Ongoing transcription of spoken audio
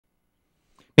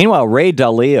Meanwhile, Ray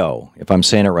Dalio, if I'm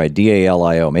saying it right,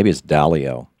 D-A-L-I-O, maybe it's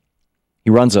Dalio. He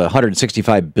runs a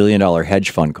 $165 billion hedge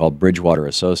fund called Bridgewater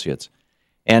Associates.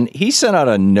 And he sent out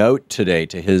a note today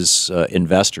to his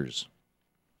investors.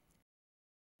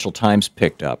 Financial Times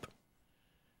picked up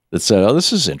that said, oh,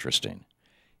 this is interesting.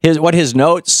 What his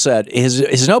note said,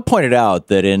 his note pointed out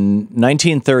that in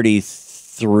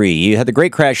 1933, you had the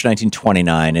Great Crash in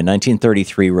 1929. In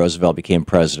 1933, Roosevelt became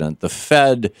president. The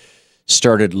Fed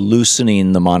started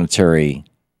loosening the monetary,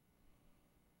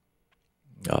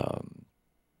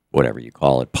 whatever you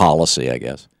call it, policy, I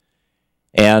guess,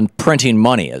 and printing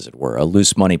money, as it were, a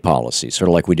loose money policy, sort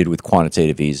of like we did with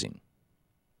quantitative easing.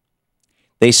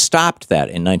 They stopped that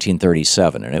in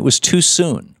 1937, and it was too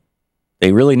soon.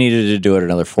 They really needed to do it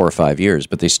another 4 or 5 years,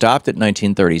 but they stopped at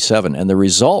 1937, and the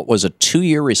result was a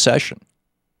 2-year recession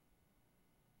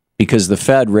because the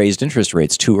Fed raised interest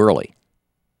rates too early.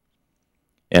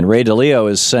 And Ray Dalio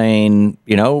is saying,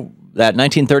 you know, that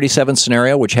 1937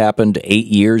 scenario, which happened 8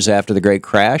 years after the Great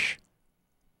Crash,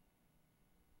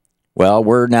 well,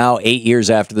 we're now 8 years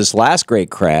after this last great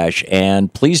crash,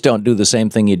 and please don't do the same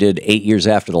thing you did 8 years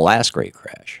after the last great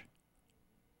crash.